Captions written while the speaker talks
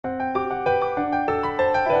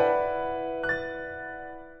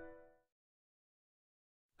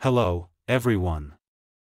Hello, everyone.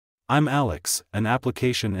 I'm Alex, an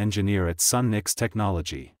application engineer at SUNIX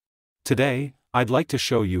Technology. Today, I'd like to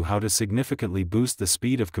show you how to significantly boost the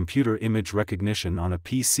speed of computer image recognition on a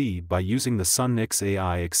PC by using the SUNIX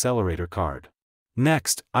AI Accelerator Card.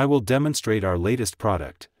 Next, I will demonstrate our latest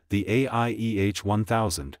product, the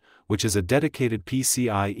AIEH1000, which is a dedicated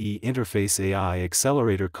PCIe interface AI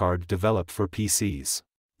accelerator card developed for PCs.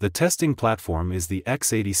 The testing platform is the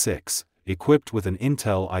x86, equipped with an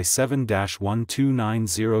Intel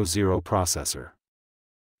i7-12900 processor.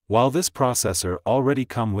 While this processor already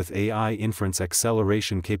comes with AI inference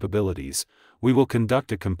acceleration capabilities, we will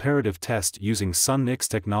conduct a comparative test using SUNIX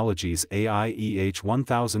Technology's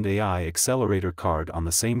AIEH1000 AI Accelerator Card on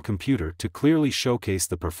the same computer to clearly showcase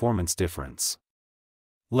the performance difference.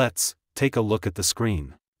 Let's take a look at the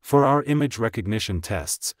screen. For our image recognition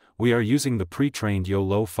tests, we are using the pre-trained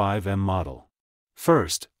YOLO 5M model.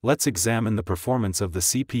 First, let's examine the performance of the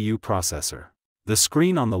CPU processor. The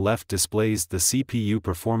screen on the left displays the CPU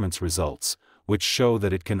performance results, which show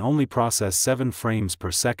that it can only process 7 frames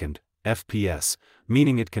per second, FPS,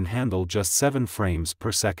 meaning it can handle just 7 frames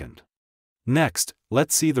per second. Next,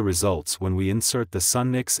 let's see the results when we insert the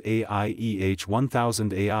SUNIX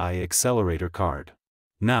AIEH1000 AI Accelerator Card.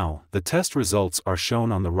 Now, the test results are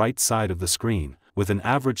shown on the right side of the screen, with an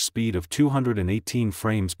average speed of 218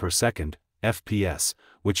 frames per second, FPS,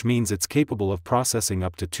 which means it's capable of processing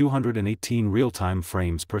up to 218 real-time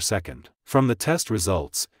frames per second. From the test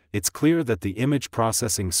results, it's clear that the image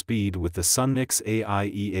processing speed with the SUNIX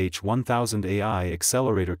AIEH1000 AI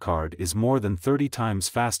Accelerator Card is more than 30 times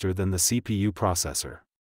faster than the CPU processor.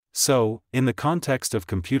 So, in the context of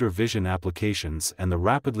computer vision applications and the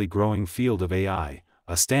rapidly growing field of AI,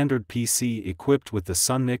 a standard PC equipped with the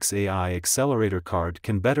SUNIX AI Accelerator Card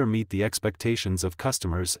can better meet the expectations of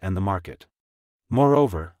customers and the market.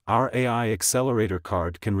 Moreover, our AI Accelerator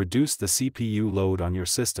Card can reduce the CPU load on your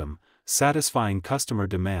system, satisfying customer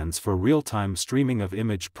demands for real-time streaming of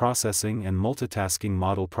image processing and multitasking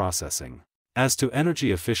model processing. As to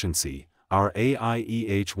energy efficiency, our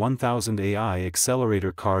AIEH1000 AI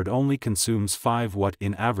Accelerator Card only consumes 5 Watt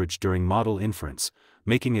in average during model inference,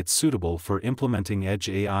 making it suitable for implementing edge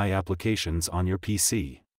AI applications on your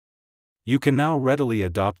PC. You can now readily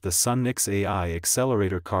adopt the SUNIX AI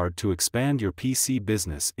Accelerator Card to expand your PC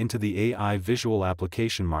business into the AI visual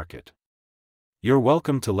application market. You're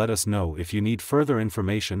welcome to let us know if you need further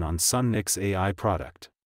information on SUNIX AI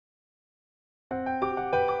product.